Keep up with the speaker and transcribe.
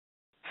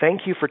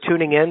Thank you for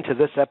tuning in to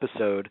this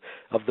episode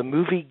of the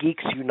Movie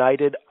Geeks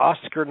United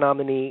Oscar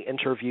Nominee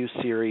Interview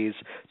Series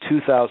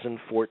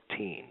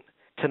 2014.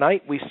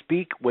 Tonight we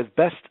speak with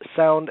Best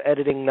Sound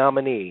Editing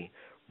nominee,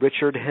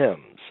 Richard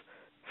Helms.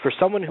 For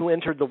someone who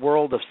entered the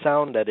world of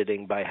sound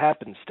editing by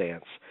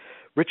happenstance,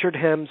 Richard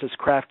Helms has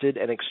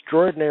crafted an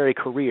extraordinary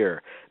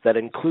career that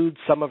includes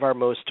some of our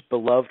most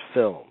beloved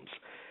films.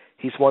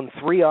 He's won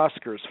 3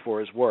 Oscars for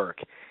his work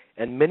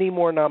and many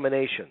more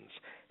nominations,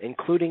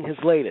 including his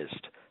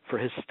latest, for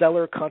his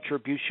stellar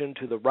contribution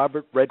to the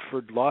Robert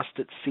Redford Lost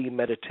at Sea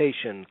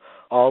meditation,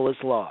 All Is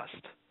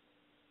Lost.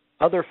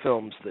 Other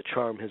films that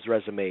charm his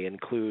resume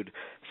include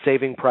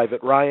Saving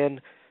Private Ryan,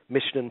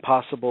 Mission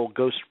Impossible,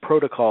 Ghost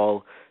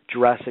Protocol,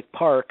 Jurassic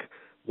Park,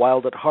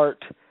 Wild at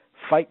Heart,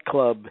 Fight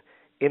Club,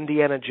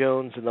 Indiana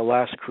Jones and the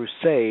Last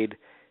Crusade,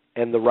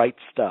 and The Right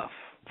Stuff.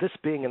 This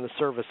being in the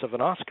service of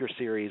an Oscar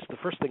series, the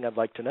first thing I'd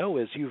like to know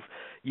is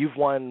you've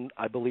won,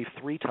 I believe,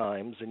 3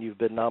 times, and you've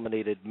been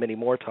nominated many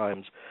more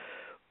times.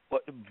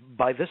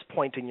 By this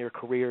point in your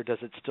career, does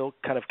it still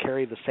kind of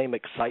carry the same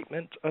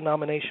excitement, a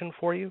nomination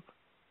for you?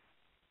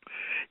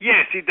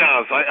 Yes, it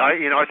does.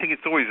 I think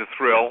it's always a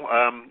thrill.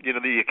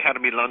 The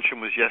Academy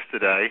luncheon was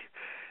yesterday,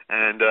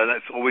 and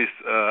that's always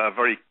a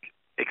very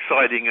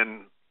exciting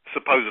and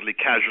supposedly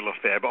casual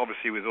affair, but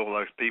obviously with all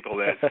those people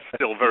there, it's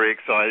still very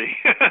exciting.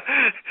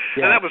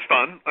 Yeah. And that was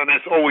fun, and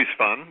that's always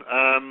fun.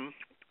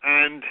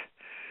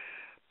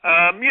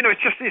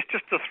 It's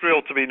just a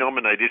thrill to be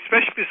nominated,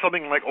 especially for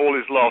something like All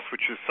Is Lost,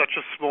 which is such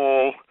a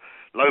small,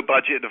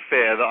 low-budget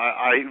affair that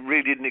I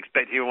really didn't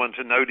expect anyone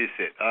to notice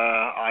it.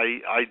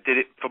 I did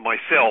it for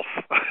myself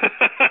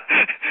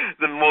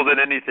more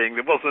than anything.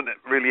 There wasn't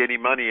really any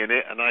money in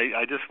it, and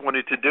I just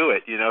wanted to do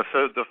it,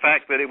 So the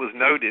fact that it was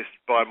noticed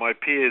by my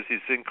peers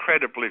is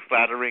incredibly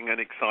flattering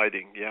and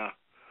exciting, yeah.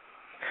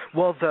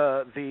 Well,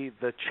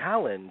 the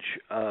challenge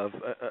of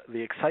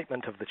the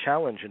excitement of the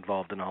challenge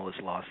involved in All Is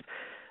Lost,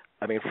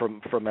 I mean,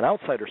 from an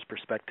outsider's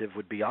perspective,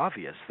 would be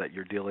obvious that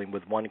you're dealing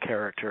with one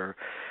character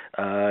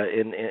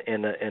in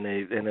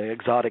an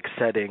exotic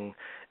setting,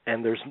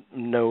 and there's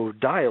no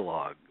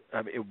dialogue.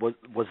 I mean,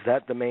 was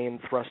that the main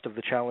thrust of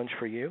the challenge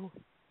for you?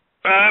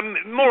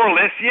 More or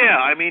less,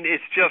 yeah. I mean,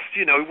 it's just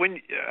when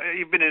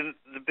you've been in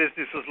the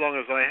business as long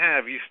as I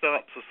have, you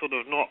start to sort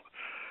of not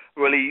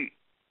really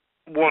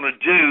want to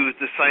do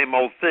the same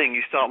old thing.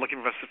 You start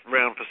looking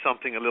around for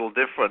something a little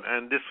different,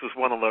 and this was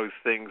one of those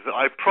things that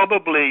I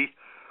probably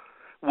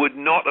would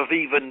not have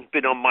even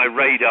been on my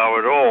radar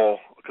at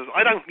all, because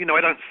I don't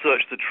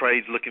search the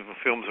trades looking for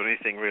films or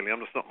anything really.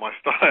 I'm just not my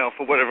style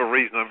for whatever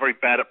reason. I'm very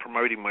bad at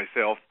promoting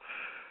myself,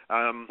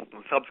 and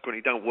subsequently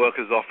don't work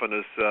as often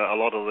as a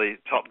lot of the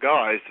top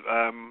guys.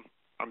 I'm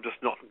just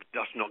not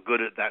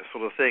good at that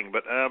sort of thing.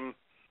 But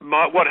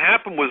what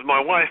happened was my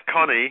wife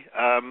Connie,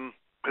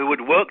 who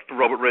had worked for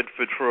Robert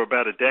Redford for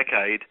about a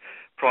decade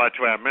prior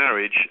to our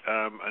marriage,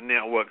 and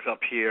now works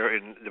up here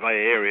in the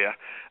Bay Area.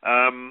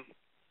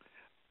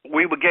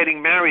 We were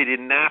getting married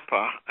in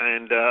Napa,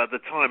 and at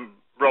the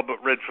time Robert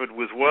Redford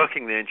was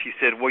working there, and she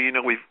said, well, it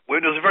was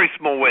a very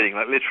small wedding,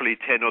 like literally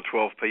 10 or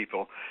 12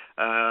 people,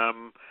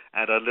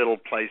 at a little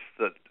place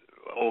that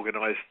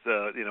organized,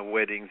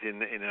 weddings in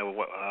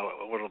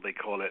what do they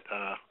call it?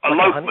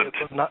 Elopement.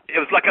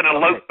 It was like an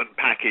elopement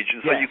package,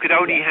 and so you could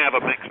only have a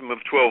maximum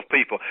of 12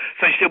 people.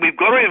 So she said, we've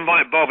got to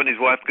invite Bob and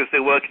his wife because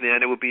they're working there,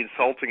 and it would be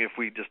insulting if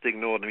we just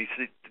ignored him.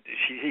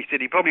 He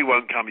said he probably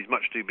won't come. He's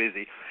much too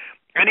busy.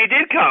 And he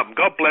did come.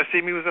 God bless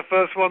him. He was the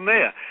first one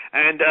there.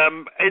 And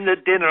in the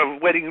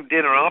wedding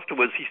dinner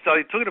afterwards, he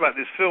started talking about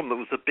this film that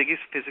was the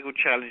biggest physical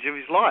challenge of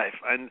his life.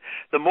 And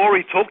the more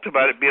he talked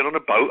about it being on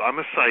a boat, I'm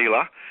a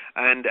sailor,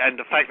 and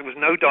the fact there was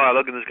no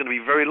dialogue and there's going to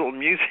be very little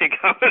music,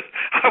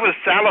 I was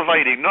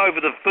salivating, not over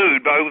the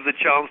food, but over the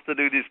chance to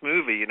do this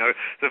movie,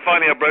 So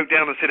finally I broke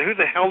down and said, who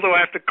the hell do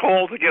I have to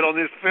call to get on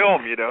this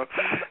film,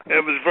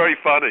 It was very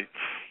funny.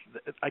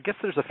 I guess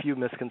there's a few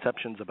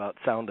misconceptions about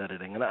sound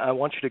editing, and I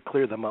want you to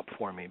clear them up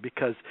for me,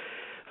 because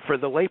for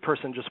the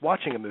layperson just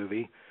watching a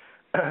movie,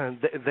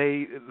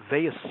 they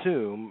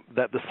assume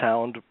that the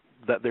sound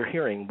that they're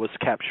hearing was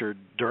captured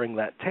during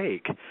that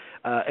take,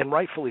 and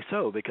rightfully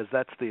so, because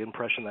that's the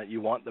impression that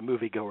you want the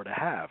moviegoer to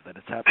have, that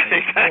it's happening.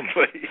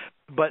 Exactly.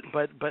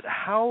 But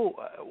how?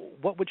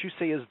 What would you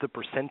say is the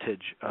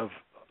percentage of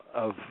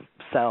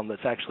sound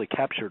that's actually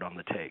captured on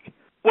the take?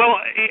 Well,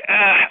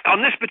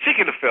 on this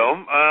particular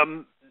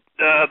film,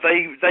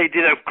 they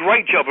did a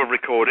great job of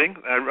recording.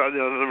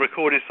 The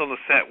recordists on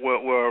the set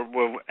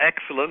were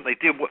excellent. They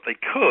did what they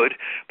could,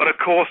 but of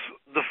course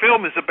the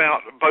film is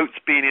about boats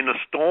being in a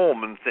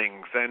storm and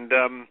things, and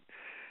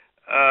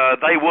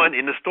they weren't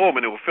in the storm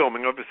when they were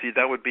filming. Obviously,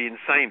 that would be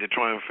insane to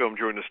try and film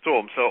during a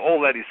storm. So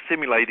all that is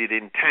simulated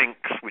in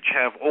tanks, which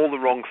have all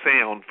the wrong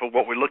sound for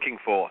what we're looking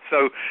for.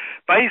 So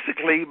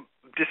basically,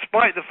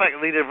 despite the fact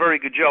that they did a very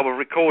good job of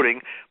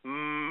recording,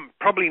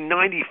 probably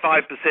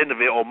 95% of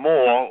it or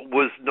more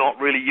was not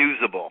really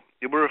usable.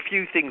 There were a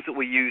few things that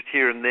we used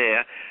here and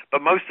there,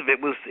 but most of it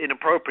was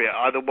inappropriate.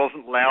 Either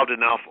wasn't loud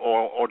enough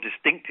or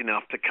distinct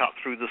enough to cut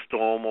through the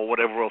storm or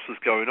whatever else was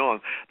going on.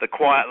 The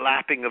quiet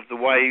lapping of the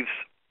waves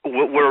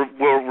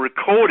were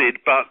recorded,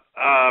 but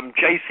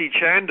J.C.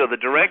 Chanda, the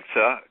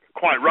director,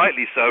 quite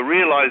rightly so,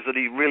 realized that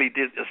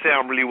the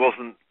sound really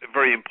wasn't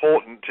very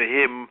important to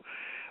him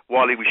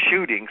while he was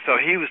shooting. So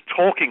he was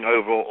talking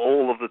over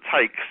all of the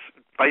takes,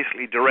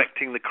 basically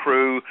directing the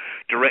crew,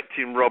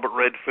 directing Robert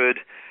Redford,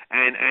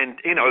 and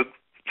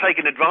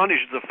taking advantage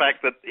of the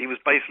fact that he was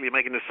basically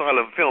making a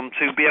silent film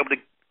to be able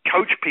to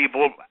coach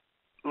people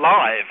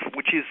live,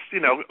 which is,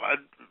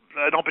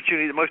 an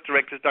opportunity that most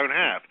directors don't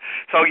have.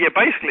 So,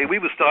 basically we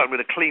were starting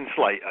with a clean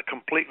slate, a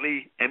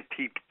completely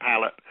empty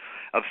palette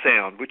of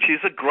sound, which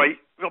is a great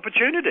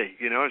opportunity.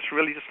 It's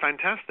really just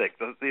fantastic.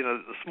 The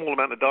small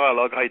amount of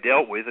dialogue I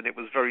dealt with, and it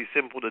was very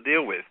simple to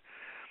deal with.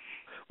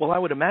 Well, I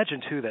would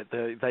imagine too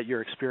that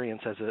your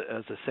experience as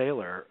a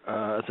sailor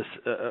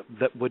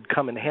that would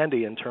come in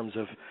handy in terms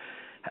of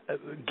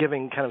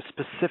giving kind of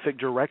specific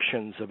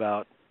directions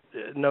about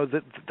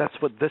that's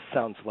what this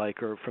sounds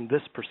like, or from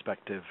this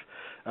perspective,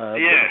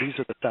 these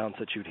are the sounds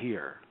that you'd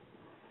hear.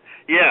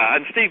 Yeah,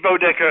 and Steve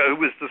Bodecker, who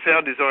was the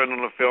sound designer on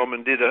the film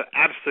and did an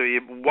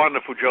absolutely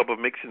wonderful job of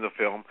mixing the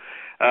film,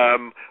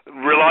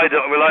 relied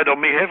on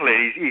me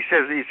heavily. He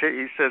says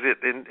it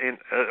in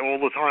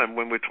all the time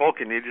when we're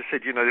talking. He just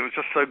said, it was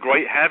just so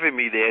great having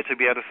me there to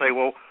be able to say,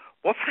 well,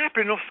 what's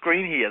happening off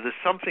screen here? There's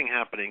something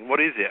happening.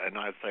 What is it? And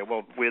I'd say,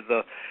 well,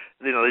 the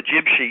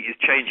jib sheet is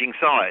changing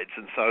sides,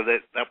 and so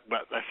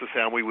that's the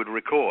sound we would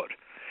record.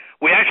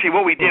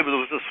 What we did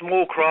was a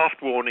small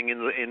craft warning in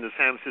the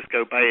San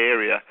Francisco Bay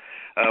Area,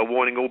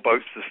 warning all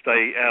boats to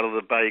stay out of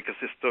the bay because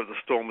the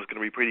storm was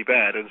going to be pretty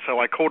bad. And so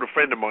I called a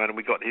friend of mine, and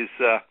we got his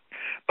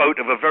boat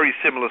of a very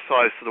similar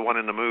size to the one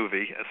in the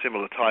movie, a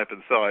similar type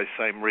and size,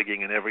 same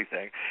rigging and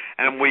everything.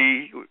 And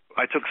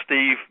I took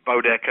Steve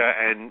Bodecker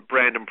and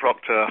Brandon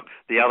Proctor,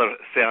 the other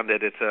sound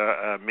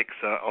editor,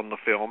 mixer on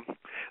the film.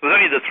 It was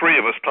only the three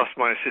of us plus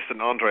my assistant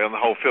Andre on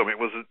the whole film. It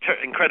was an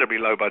incredibly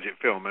low-budget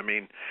film. I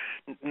mean,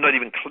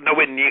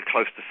 nowhere near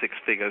close to six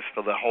figures for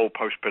the whole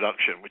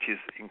post-production, which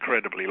is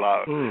incredibly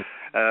low,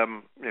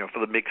 for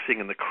the mixing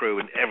and the crew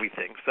and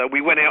everything. So we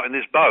went out in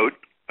this boat,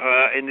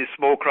 in this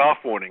small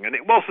craft warning, and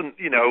it wasn't,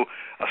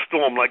 a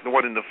storm like the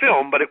one in the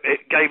film, but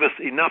it gave us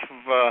enough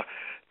of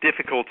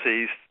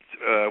difficulties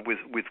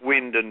with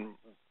wind and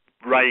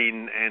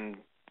rain and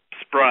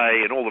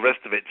spray and all the rest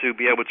of it to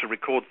be able to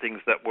record things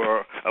that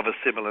were of a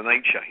similar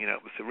nature.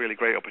 It was a really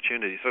great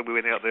opportunity. So we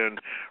went out there and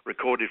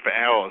recorded for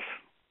hours.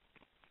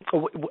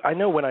 I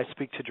know when I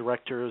speak to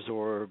directors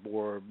or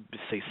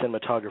say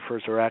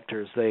cinematographers or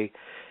actors, they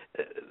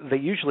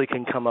usually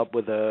can come up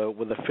with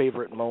a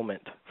favorite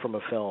moment from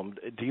a film.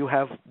 Do you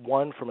have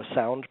one from a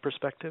sound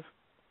perspective?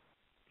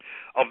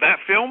 Of that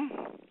film?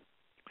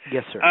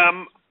 Yes, sir.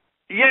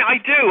 Yeah,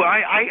 I do.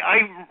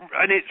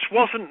 And it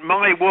wasn't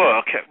my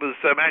work. It was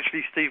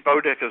actually Steve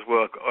Bodecker's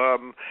work.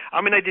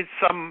 I did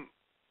some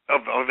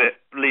of it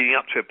leading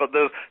up to it, but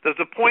there's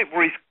a point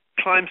where he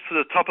climbs to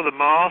the top of the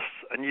mast,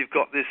 and you've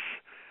got this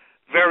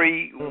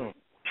very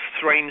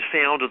strange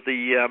sound of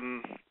the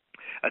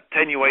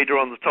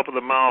attenuator on the top of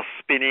the mast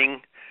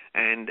spinning,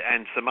 and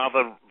some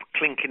other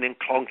clinking and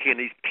clonking, and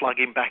he's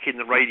plugging back in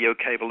the radio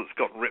cable that's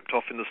got ripped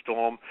off in the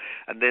storm,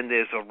 and then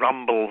there's a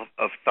rumble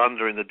of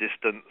thunder in the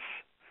distance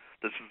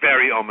that's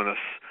very ominous.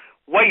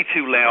 Way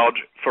too loud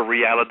for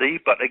reality,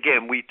 but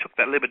again, we took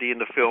that liberty in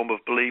the film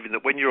of believing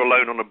that when you're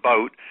alone on a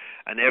boat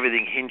and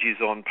everything hinges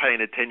on paying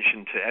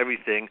attention to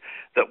everything,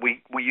 that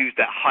we use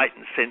that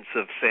heightened sense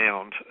of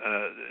sound,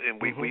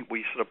 and we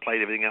sort of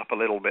played everything up a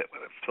little bit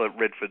for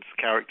Redford's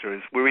character.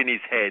 We're in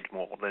his head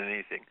more than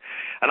anything.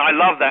 And I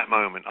love that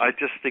moment. I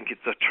just think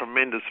it's a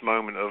tremendous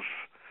moment of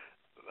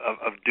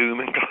doom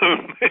and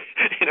gloom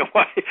in a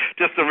way,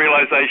 just the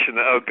realization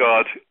that, oh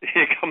God,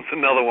 here comes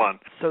another one.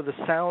 So the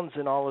sounds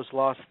in All Is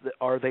Lost,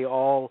 are they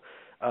all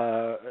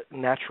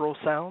natural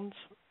sounds?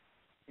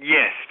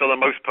 Yes, for the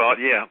most part,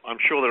 yeah. I'm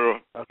sure there are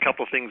a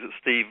couple of things that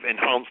Steve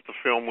enhanced the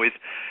film with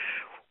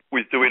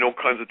doing all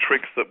kinds of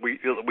tricks that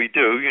we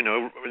do,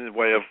 in the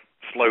way of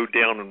slowed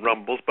down and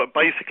rumbles. But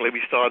basically,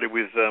 we started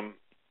with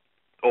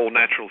all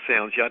natural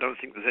sounds. Yeah, I don't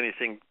think there's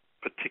anything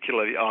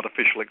particularly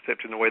artificial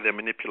except in the way they're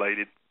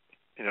manipulated.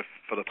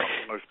 For the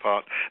most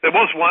part. There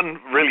was one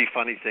really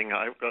funny thing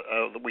that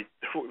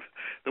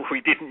we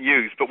didn't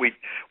use, but we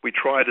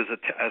tried as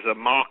a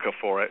marker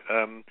for it.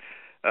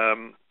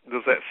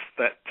 There's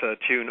that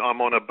tune,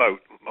 "I'm on a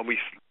Boat," and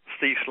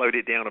Steve slowed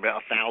it down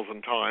about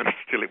 1,000 times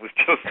till it was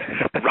just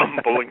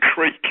rumble and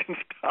creak and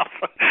stuff.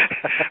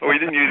 We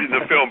didn't use it in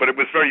the film, but it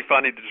was very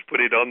funny to just put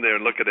it on there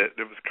and look at it.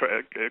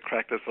 It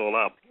cracked us all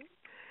up.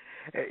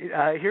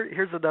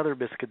 Here's another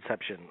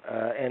misconception,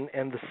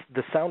 and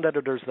the sound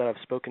editors that I've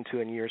spoken to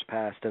in years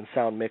past and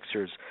sound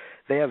mixers,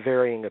 they have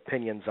varying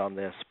opinions on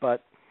this,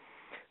 but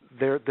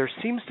there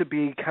seems to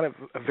be kind of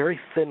a very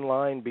thin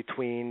line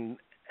between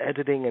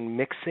editing and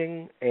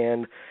mixing,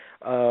 and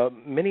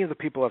many of the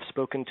people I've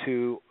spoken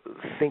to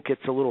think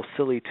it's a little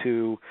silly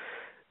to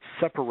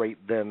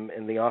separate them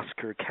in the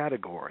Oscar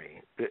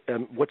category.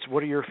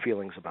 What are your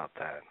feelings about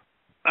that?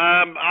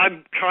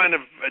 I'm kind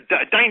of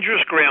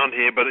dangerous ground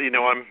here, but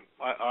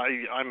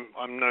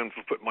I'm known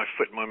for putting my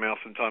foot in my mouth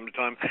from time to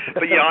time.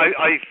 But yeah,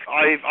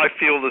 I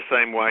feel the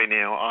same way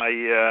now.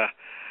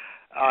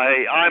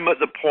 I'm at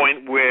the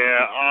point where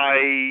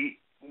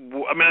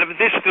I mean,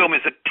 this film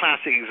is a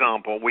classic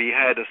example. We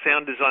had a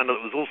sound designer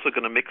that was also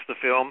going to mix the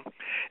film.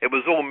 It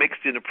was all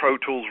mixed in a Pro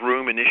Tools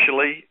room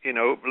initially.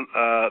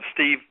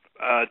 Steve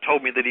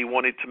told me that he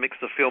wanted to mix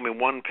the film in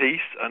one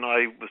piece, and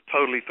I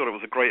totally thought it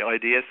was a great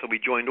idea. So we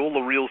joined all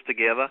the reels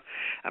together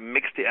and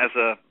mixed it as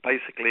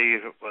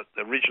basically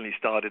originally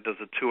started as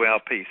a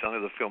 2-hour piece. I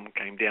know the film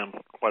came down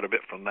quite a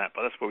bit from that,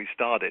 but that's where we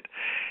started.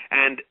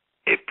 And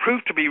it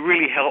proved to be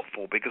really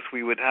helpful because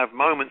we would have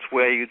moments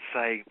where you'd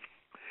say,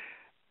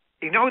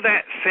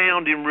 that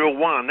sound in reel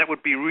 1, that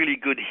would be really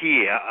good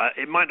here.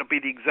 It might not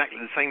be exactly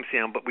the same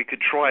sound, but we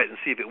could try it and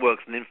see if it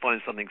works and then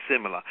find something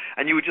similar.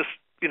 And you would just,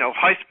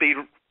 high speed,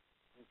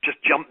 just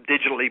jump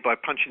digitally by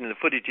punching in the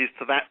footages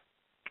to that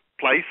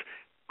place,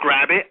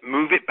 grab it,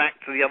 move it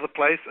back to the other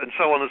place, and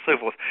so on and so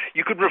forth.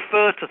 You could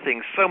refer to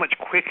things so much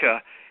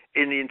quicker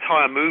in the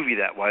entire movie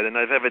that way than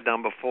I've ever done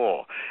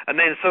before. And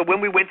then so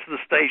when we went to the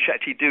stage to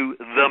actually do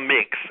the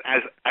mix as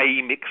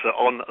a mixer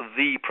on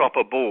the proper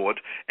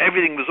board,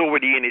 everything was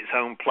already in its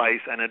own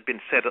place and had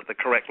been set at the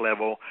correct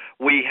level.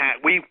 We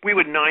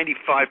were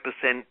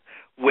 95%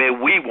 where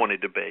we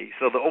wanted to be,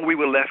 so that all we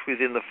were left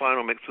with in the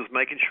final mix was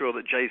making sure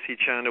that J.C.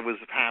 Chandler was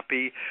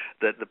happy,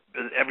 that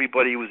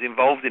everybody who was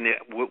involved in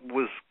it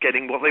was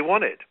getting what they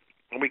wanted.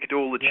 And we could do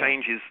all the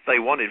changes they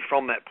wanted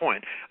from that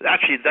point.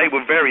 Actually, they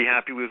were very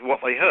happy with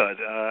what they heard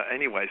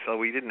anyway, so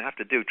we didn't have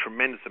to do a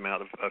tremendous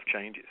amount of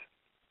changes.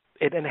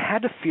 It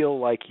had to feel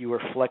like you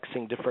were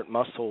flexing different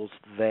muscles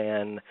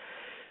than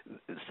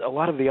a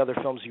lot of the other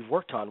films you've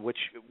worked on, which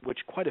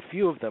quite a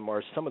few of them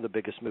are some of the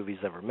biggest movies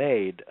ever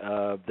made.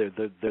 They're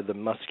the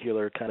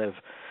muscular kind of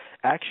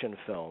action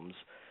films.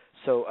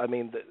 So, I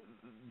mean,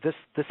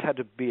 this had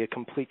to be a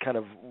complete kind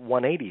of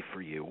 180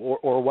 for you,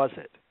 or was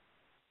it?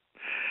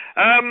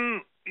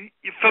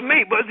 For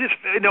me,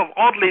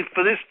 oddly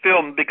for this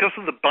film, because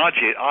of the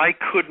budget, I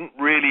couldn't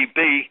really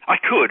be. I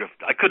could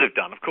have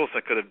done. Of course, I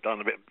could have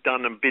done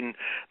and been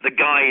the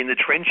guy in the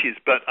trenches.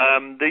 But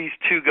these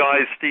two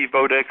guys, Steve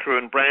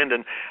Bodecker and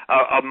Brandon,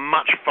 are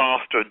much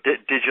faster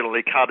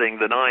digitally cutting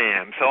than I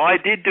am. So I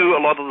did do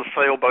a lot of the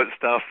sailboat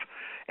stuff,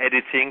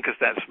 editing, because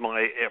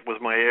it was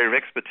my area of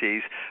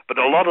expertise. But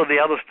a lot of the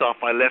other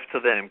stuff I left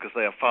to them because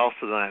they are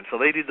faster than I am. So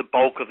they did the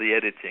bulk of the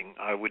editing,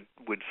 I would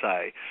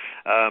say.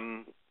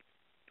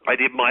 I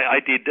did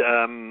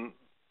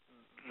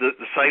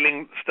the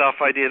sailing stuff.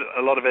 I did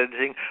a lot of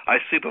editing. I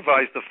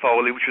supervised the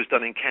Foley, which was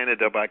done in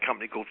Canada by a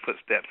company called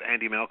Footsteps,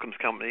 Andy Malcolm's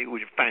company,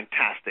 which is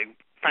fantastic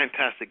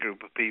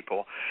group of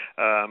people,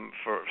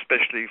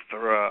 especially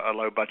for a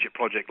low budget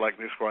project like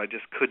this, where I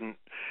just couldn't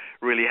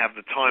really have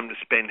the time to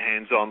spend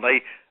hands on.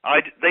 They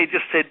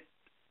just said,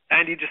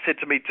 Andy just said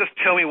to me, just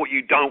tell me what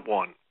you don't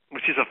want,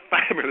 which is a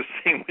fabulous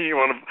thing when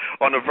you're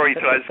on a very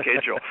tight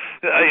schedule.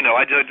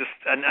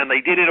 And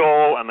they did it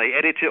all, and they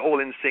edited it all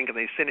in sync, and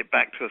they sent it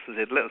back to us and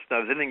said, let us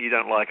know if there's anything you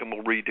don't like, and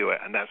we'll redo it.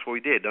 And that's what we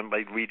did. And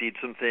they redid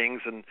some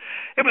things, and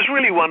it was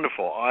really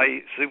wonderful. I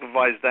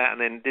supervised that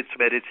and then did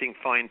some editing,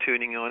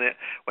 fine-tuning on it.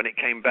 When it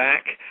came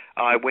back,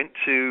 I went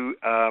to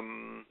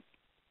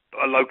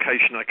a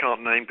location I can't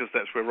name because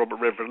that's where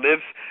Robert Redford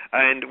lives,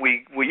 and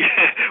we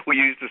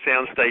used the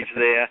soundstage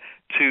there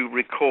to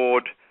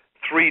record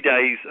 3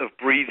 days of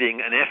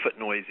breathing and effort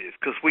noises,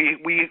 because we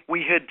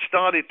had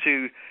started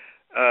to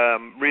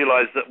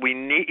realize that we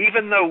need,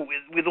 even though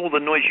with all the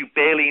noise you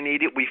barely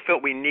need it, we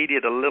felt we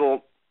needed a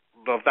little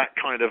of that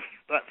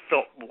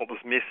felt what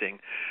was missing.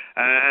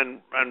 And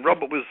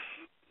Robert was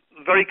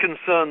very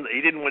concerned that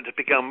he didn't want to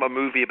become a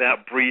movie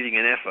about breathing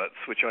and efforts,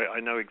 which I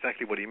know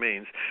exactly what he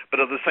means.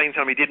 But at the same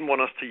time, he didn't want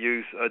us to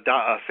use a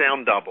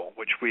sound double,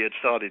 which we had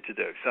started to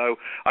do. So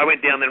I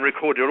went down there and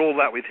recorded all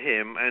that with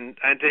him. And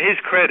to his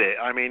credit,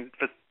 I mean,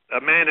 for a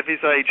man of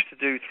his age to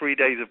do 3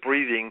 days of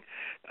breathing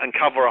and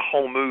cover a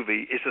whole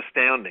movie is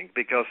astounding,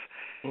 because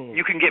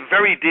you can get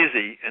very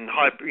dizzy and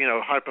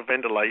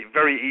hyperventilate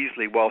very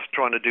easily whilst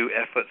trying to do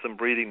efforts and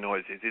breathing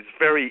noises. It's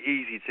very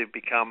easy to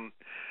become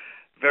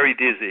very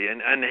dizzy,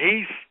 and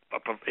he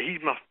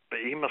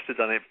must have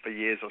done it for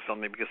years or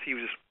something, because he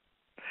was just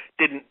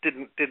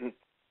didn't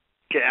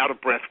get out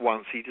of breath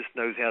once. He just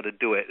knows how to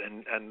do it,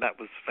 and that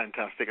was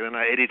fantastic. And then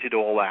I edited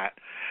all that,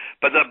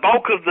 but the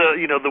bulk of the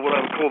what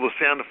I would call the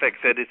sound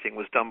effects editing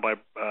was done by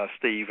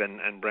Steve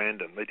and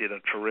Brandon. They did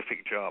a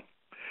terrific job.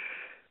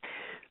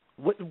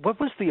 What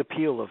was the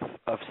appeal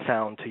of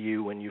sound to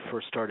you when you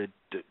first started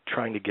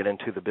trying to get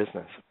into the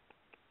business?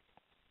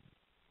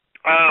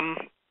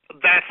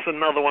 That's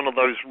another one of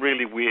those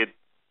really weird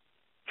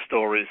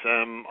stories.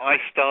 I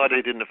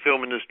started in the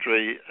film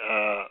industry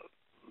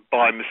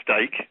by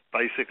mistake,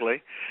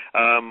 basically.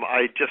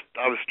 I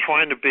was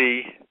trying to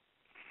be.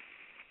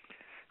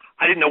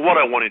 I didn't know what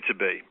I wanted to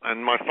be,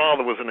 and my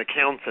father was an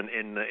accountant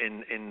in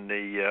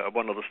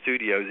one of the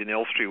studios in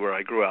Elstree where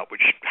I grew up,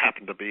 which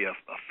happened to be a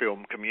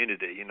film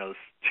community. You know,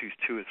 there's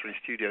two or three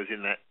studios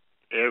in that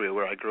area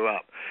where I grew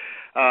up,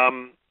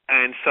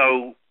 and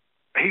so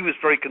he was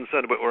very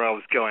concerned about where I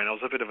was going. I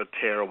was a bit of a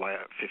tearaway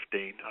at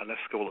 15. I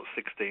left school at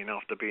 16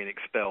 after being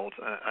expelled,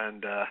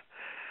 and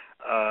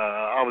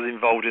I was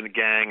involved in a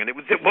gang, and it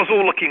was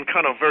all looking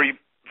kind of very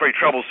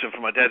troublesome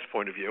from my dad's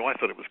point of view. I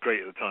thought it was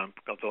great at the time.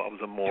 I thought I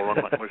was a moron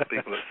like most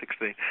people at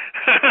 16.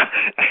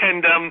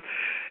 And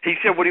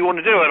he said, what do you want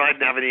to do? And I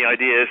didn't have any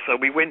ideas. So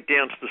we went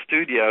down to the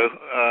studio,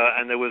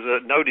 and there was a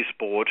notice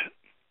board,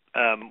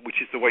 which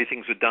is the way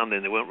things were done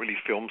then. There weren't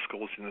really film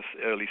schools in the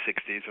early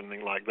 60s or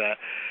anything like that.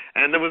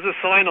 And there was a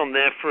sign on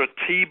there for a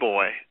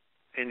T-boy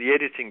in the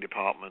editing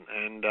department.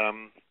 And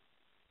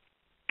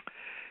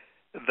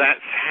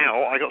that's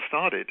how I got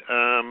started.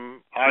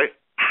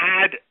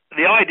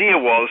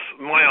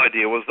 My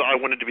idea was that I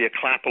wanted to be a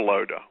clapper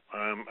loader,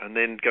 and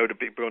then go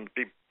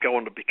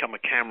on to become a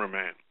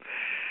cameraman.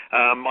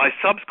 I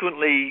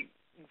subsequently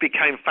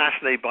became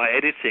fascinated by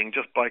editing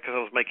just because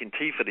I was making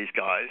tea for these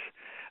guys,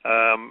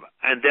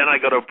 and then I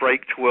got a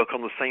break to work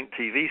on the Saint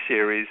TV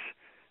series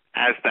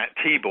as that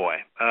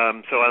T-boy.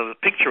 So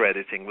picture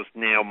editing was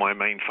now my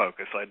main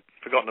focus. I'd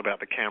forgotten about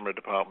the camera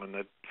department.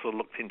 I'd sort of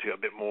looked into it a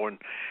bit more,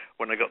 and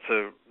when I got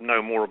to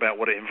know more about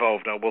what it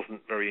involved, I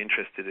wasn't very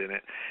interested in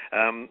it.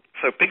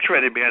 So picture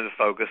editing began to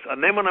focus. And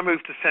then when I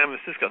moved to San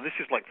Francisco, this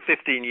is like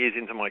 15 years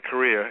into my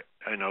career,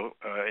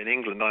 in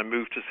England, I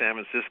moved to San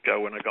Francisco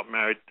when I got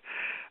married,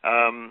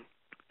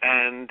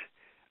 and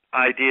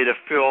I did a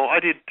film. I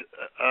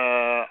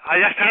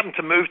just happened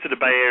to move to the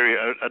Bay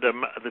Area at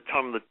the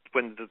time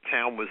when the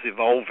town was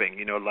evolving.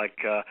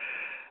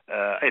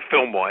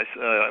 Film-wise,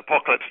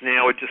 Apocalypse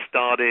Now had just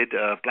started.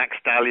 Black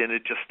Stallion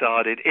had just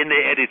started in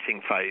the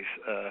editing phase.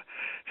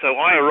 So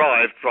I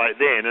arrived right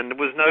then, and there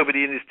was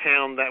nobody in this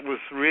town that was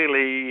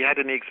really had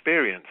any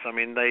experience. I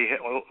mean,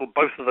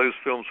 both of those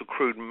films were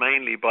crewed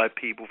mainly by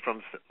people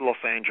from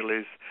Los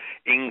Angeles,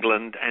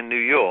 England, and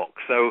New York.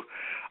 So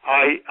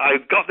I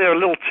got there a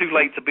little too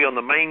late to be on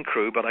the main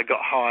crew, but I got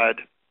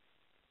hired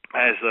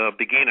as a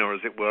beginner,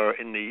 as it were,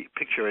 in the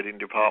picture editing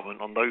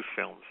department on those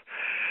films.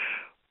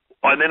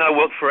 And then I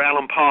worked for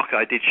Alan Parker.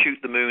 I did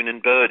Shoot the Moon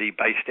and Birdie,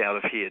 based out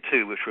of here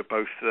too, which were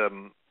both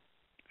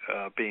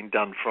being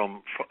done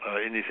from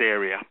in this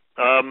area.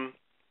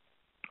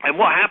 And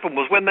what happened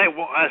was so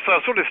I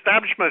sort of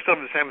established myself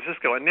in San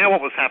Francisco, and now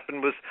what was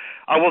happening was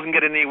I wasn't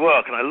getting any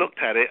work, and I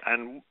looked at it,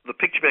 and the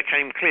picture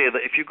became clear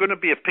that if you're going to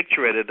be a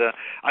picture editor,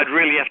 I'd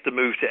really have to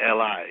move to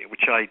LA,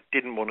 which I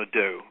didn't want to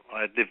do.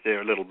 I had lived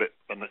there a little bit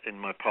in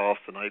my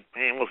past, and it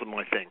wasn't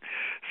my thing.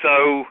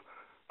 So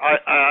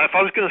if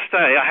I was going to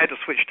stay, I had to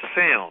switch to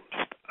sound.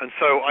 And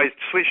so I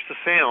switched to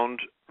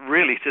sound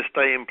really to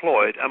stay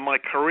employed, and my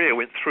career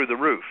went through the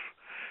roof,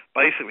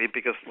 basically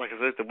because, like I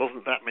said, there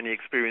wasn't that many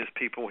experienced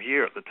people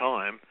here at the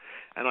time,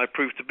 and I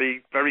proved to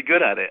be very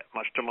good at it,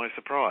 much to my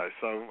surprise.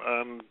 So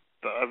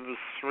I was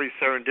very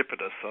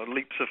serendipitous,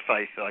 leaps of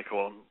faith, I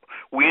call them.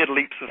 Weird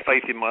leaps of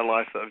faith in my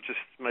life that have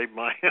just made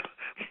my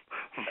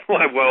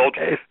my world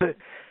great.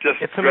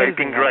 It's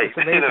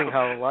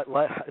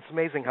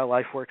amazing how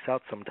life works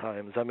out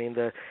sometimes. I mean,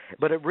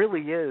 but it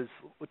really is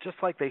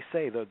just like they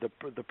say,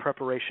 the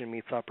preparation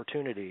meets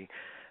opportunity,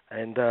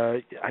 and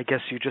I guess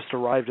you just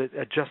arrived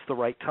at just the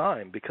right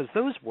time, because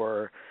those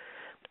were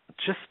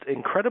just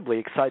incredibly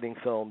exciting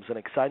films and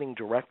exciting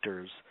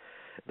directors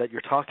that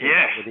you're talking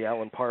about with the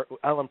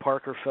Alan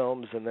Parker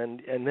films, and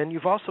then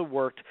you've also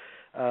worked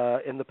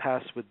in the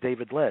past with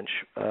David Lynch,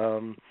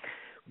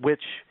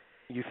 which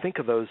you think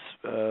of those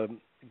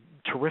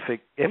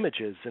terrific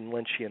images in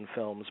Lynchian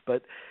films,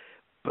 but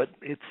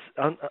it's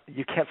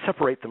you can't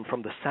separate them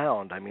from the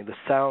sound. I mean, the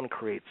sound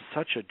creates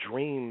such a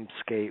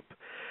dreamscape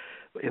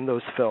in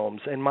those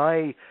films. And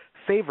my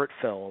favorite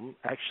film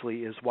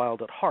actually is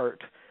Wild at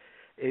Heart.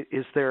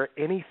 Is there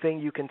anything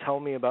you can tell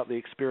me about the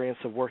experience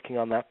of working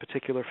on that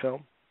particular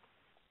film?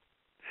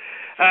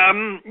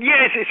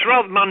 Yes, it's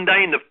rather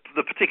mundane,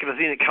 the particular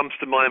thing that comes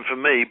to mind for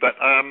me, but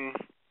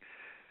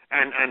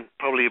and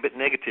probably a bit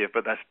negative,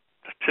 but that's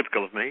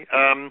typical of me.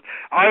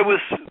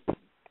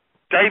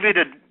 David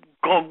had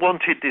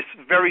wanted this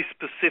very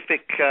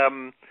specific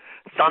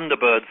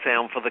Thunderbird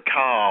sound for the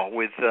car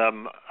with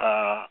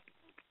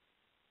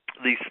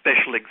these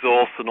special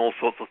exhausts and all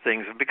sorts of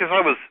things. And because I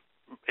was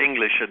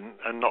English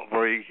and not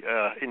very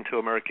into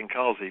American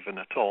cars even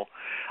at all,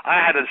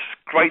 I had a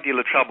great deal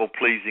of trouble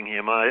pleasing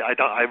him.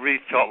 I really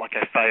felt like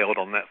I failed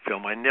on that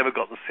film. I never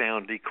got the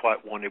sound he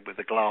quite wanted with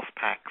the glass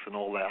packs and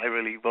all that. I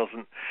really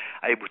wasn't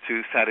able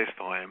to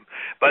satisfy him.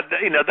 But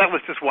that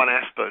was just one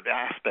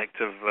aspect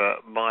of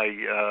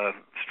my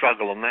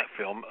struggle on that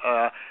film.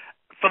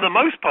 For the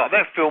most part,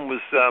 that film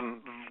was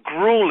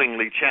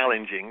gruelingly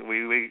challenging.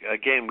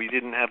 We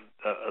didn't have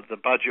the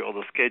budget or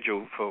the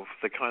schedule for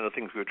the kind of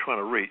things we were trying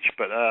to reach.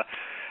 But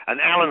and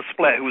Alan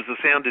Splett, who was the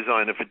sound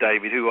designer for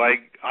David, who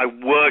I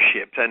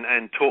worshipped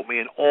and taught me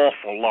an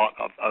awful lot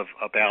of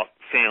about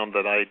sound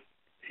that I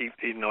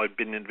even though I'd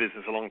been in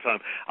business a long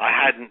time, I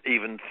hadn't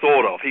even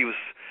thought of. He was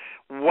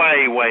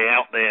way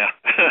out there.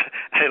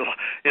 And,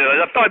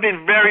 I've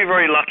been very,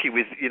 very lucky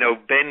with,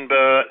 Ben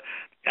Burt,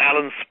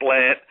 Alan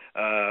Splatt,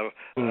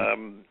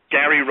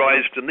 Gary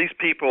Risden. These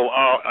people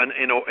are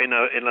in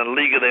a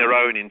league of their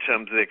own in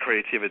terms of their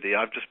creativity.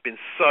 I've just been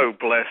so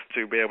blessed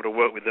to be able to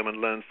work with them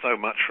and learn so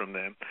much from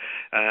them.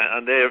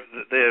 And they're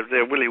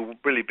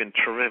really been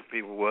terrific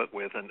people to work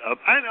with. And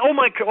all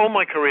my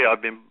career,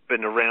 I've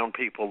been around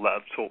people that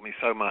have taught me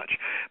so much.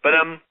 But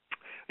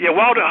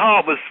Wild at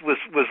Heart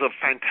was a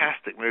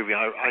fantastic movie.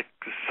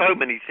 So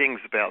many things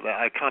about that.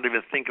 I can't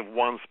even think of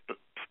one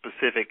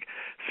specific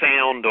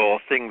sound or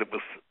thing that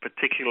was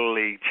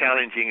particularly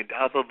challenging,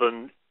 other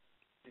than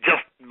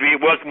just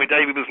working with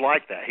David was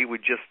like that. He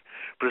would just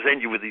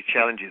present you with these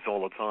challenges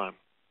all the time.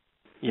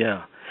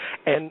 Yeah,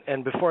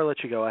 and before I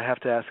let you go, I have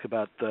to ask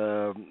about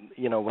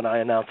when I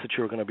announced that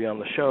you were going to be on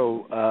the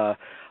show,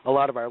 a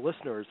lot of our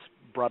listeners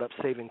brought up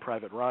Saving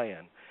Private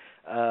Ryan.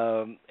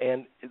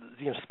 And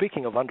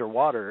speaking of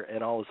underwater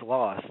and all is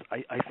lost,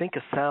 I think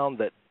a sound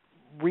that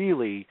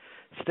really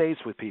stays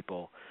with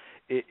people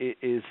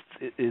is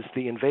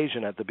the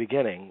invasion at the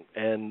beginning,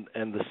 and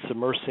the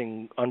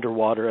submersing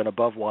underwater and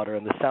above water,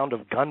 and the sound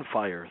of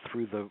gunfire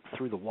through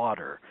the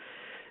water.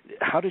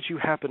 How did you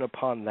happen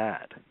upon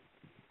that?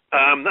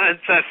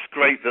 That's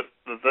great.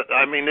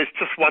 I mean, it's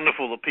just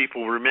wonderful that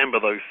people remember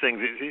those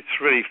things.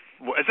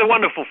 It's a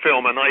wonderful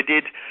film, and I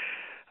didn't.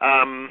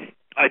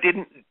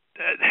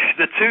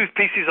 The two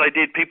pieces I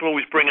did, people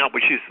always bring up,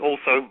 which is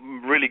also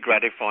really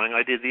gratifying.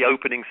 I did the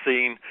opening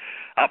scene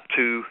up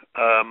to,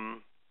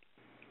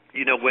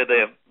 where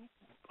they're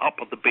up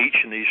at the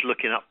beach and he's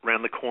looking up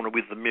around the corner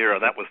with the mirror.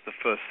 That was the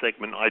first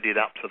segment I did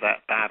up to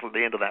that battle,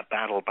 the end of that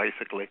battle,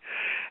 basically.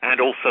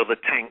 And also the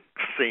tank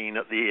scene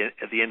at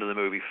the end of the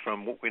movie,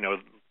 from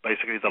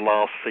basically the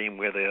last scene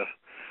where they're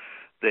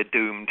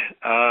doomed.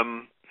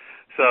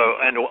 So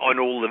and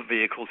all the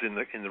vehicles in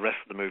the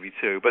rest of the movie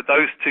too. But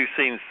those two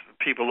scenes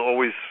people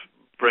always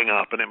bring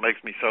up, and it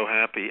makes me so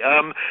happy.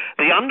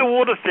 The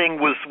underwater thing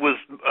was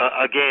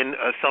again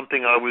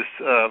something I was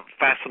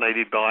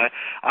fascinated by.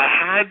 I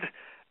had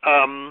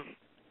done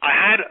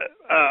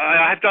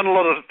a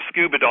lot of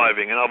scuba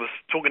diving, and I was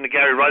talking to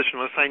Gary Risden,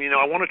 and I was saying,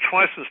 I want to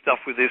try some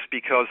stuff with this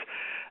because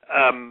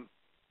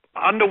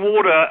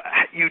underwater,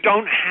 you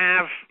don't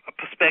have a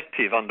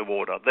perspective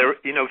underwater.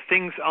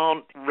 Things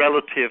aren't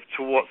relative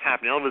to what's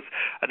happening. In other words,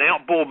 an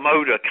outboard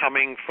motor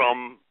coming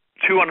from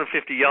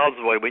 250 yards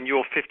away when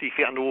you're 50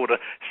 feet underwater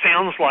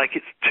sounds like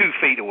it's 2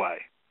 feet away.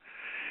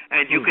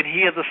 And you can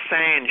hear the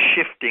sand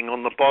shifting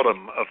on the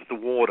bottom of the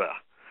water.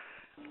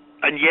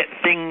 And yet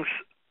things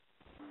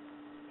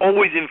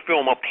always in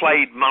film are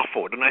played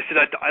muffled. And I said,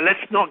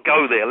 let's not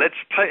go there.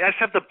 Let's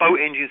have the boat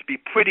engines be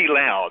pretty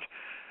loud,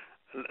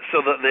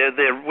 so that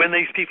they're when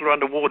these people are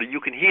underwater,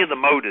 you can hear the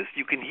motors,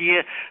 you can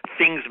hear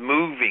things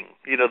moving.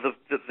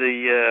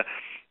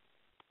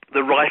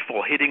 The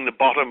rifle hitting the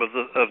bottom of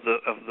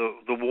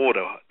the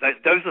water.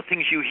 Those are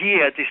things you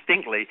hear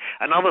distinctly,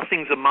 and other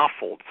things are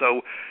muffled.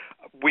 So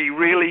we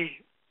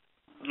really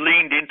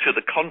leaned into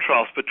the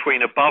contrast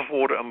between above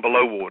water and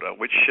below water,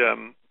 which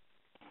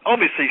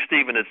obviously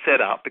Stephen had set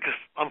up, because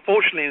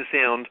unfortunately in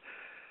sound,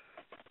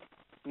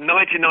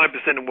 99%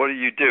 of what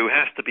you do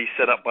has to be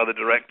set up by the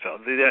director.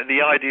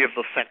 The idea of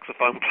the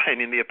saxophone playing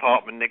in the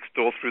apartment next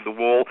door through the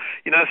wall,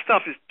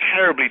 stuff is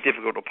terribly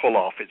difficult to pull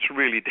off. It's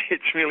really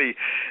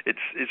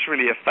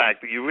a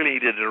fact, but you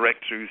really need a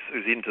director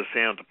who's into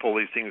sound to pull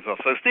these things off.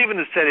 So Stephen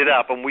has set it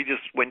up, and we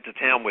just went to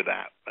town with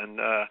that.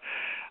 And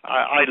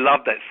I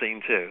love that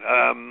scene too.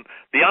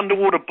 The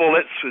underwater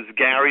bullets was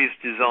Gary's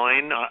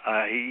design.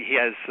 He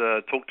has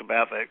talked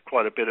about that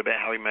quite a bit,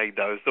 about how he made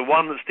those. The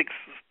one that sticks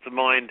to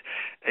mind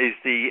is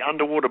the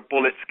underwater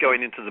bullets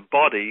going into the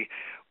body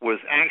was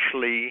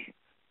actually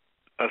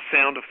a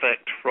sound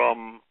effect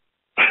from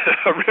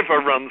A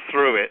River Runs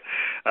Through It,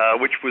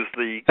 which was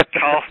the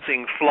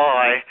casting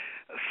fly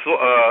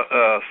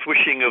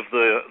swishing of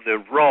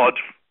the rod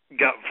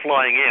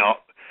flying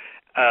out,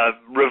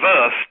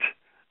 reversed,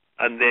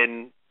 and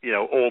then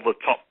all the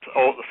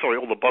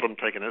bottom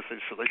taken out,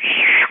 so they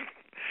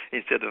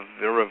instead of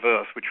the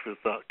reverse, which was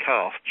the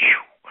cast.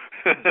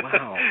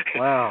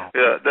 Wow.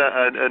 Yeah,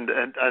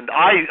 and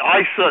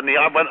I certainly,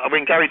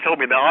 when Gary told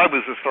me that, I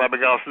was as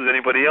flabbergasted as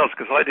anybody else,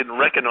 because I didn't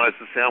recognize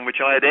the sound,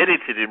 which I had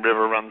edited in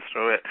River Runs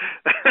Through It.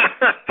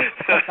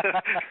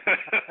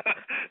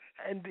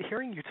 And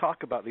hearing you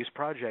talk about these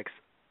projects,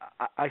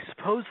 I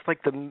suppose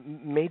like the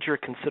major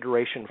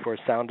consideration for a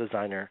sound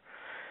designer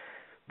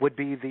would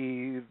be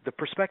the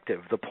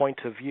perspective, the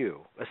point of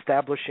view,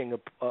 establishing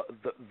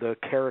the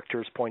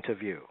character's point of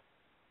view.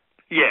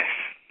 Yes,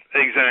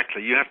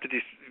 exactly. You have to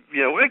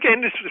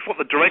again, this is what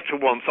the director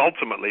wants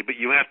ultimately, but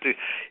you have to,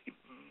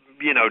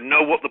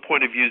 know what the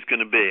point of view is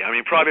going to be. I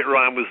mean, Private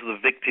Ryan was the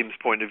victim's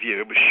point of view.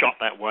 It was shot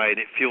that way, and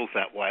it feels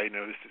that way.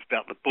 It's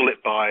about the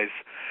bullet buys.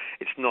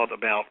 It's not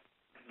about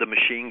the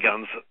machine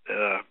guns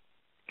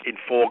in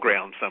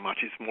foreground so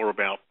much. It's more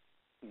about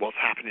what's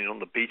happening on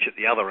the beach at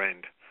the other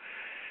end.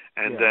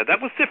 And that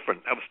was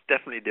different. That was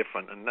definitely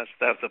different, and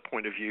that's a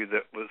point of view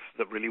that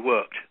really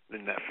worked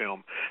in that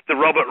film. The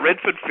Robert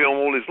Redford film,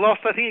 All Is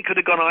Lost, I think it could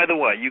have gone either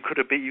way. You could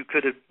have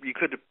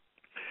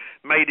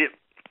made it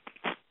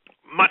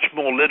much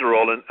more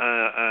literal,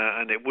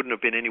 and it wouldn't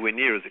have been anywhere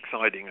near as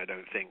exciting, I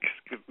don't think.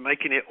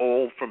 Making it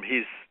all from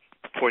his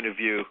point of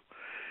view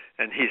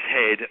and his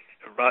head,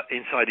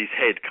 inside his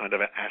head kind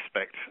of an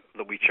aspect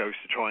that we chose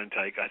to try and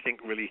take, I think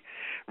really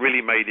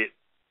made it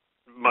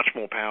much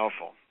more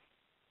powerful.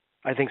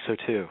 I think so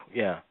too.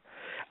 Yeah,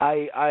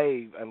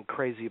 I am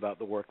crazy about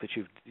the work that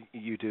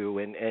you do,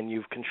 and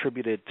you've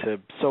contributed to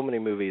so many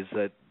movies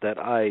that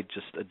I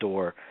just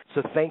adore.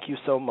 So thank you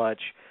so much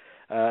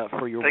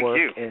for your work,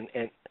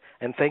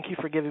 and thank you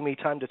for giving me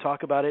time to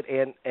talk about it.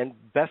 And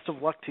best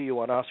of luck to you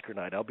on Oscar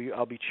night. I'll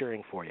be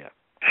cheering for you.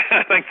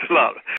 Thanks a lot.